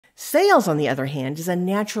Sales, on the other hand, is a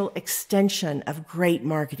natural extension of great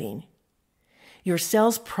marketing. Your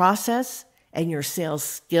sales process and your sales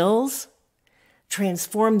skills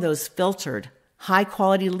transform those filtered,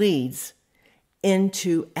 high-quality leads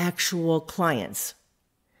into actual clients.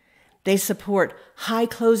 They support high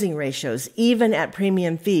closing ratios, even at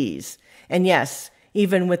premium fees. And yes,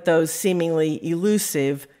 even with those seemingly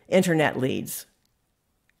elusive internet leads.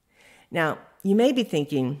 Now, you may be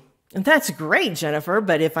thinking, that's great, Jennifer,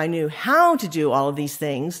 but if I knew how to do all of these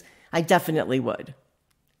things, I definitely would.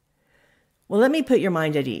 Well, let me put your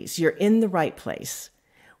mind at ease. You're in the right place.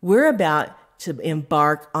 We're about to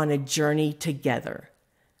embark on a journey together,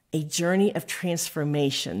 a journey of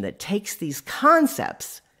transformation that takes these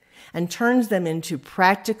concepts and turns them into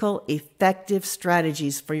practical, effective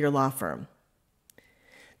strategies for your law firm.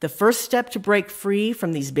 The first step to break free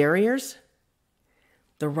from these barriers,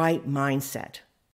 the right mindset.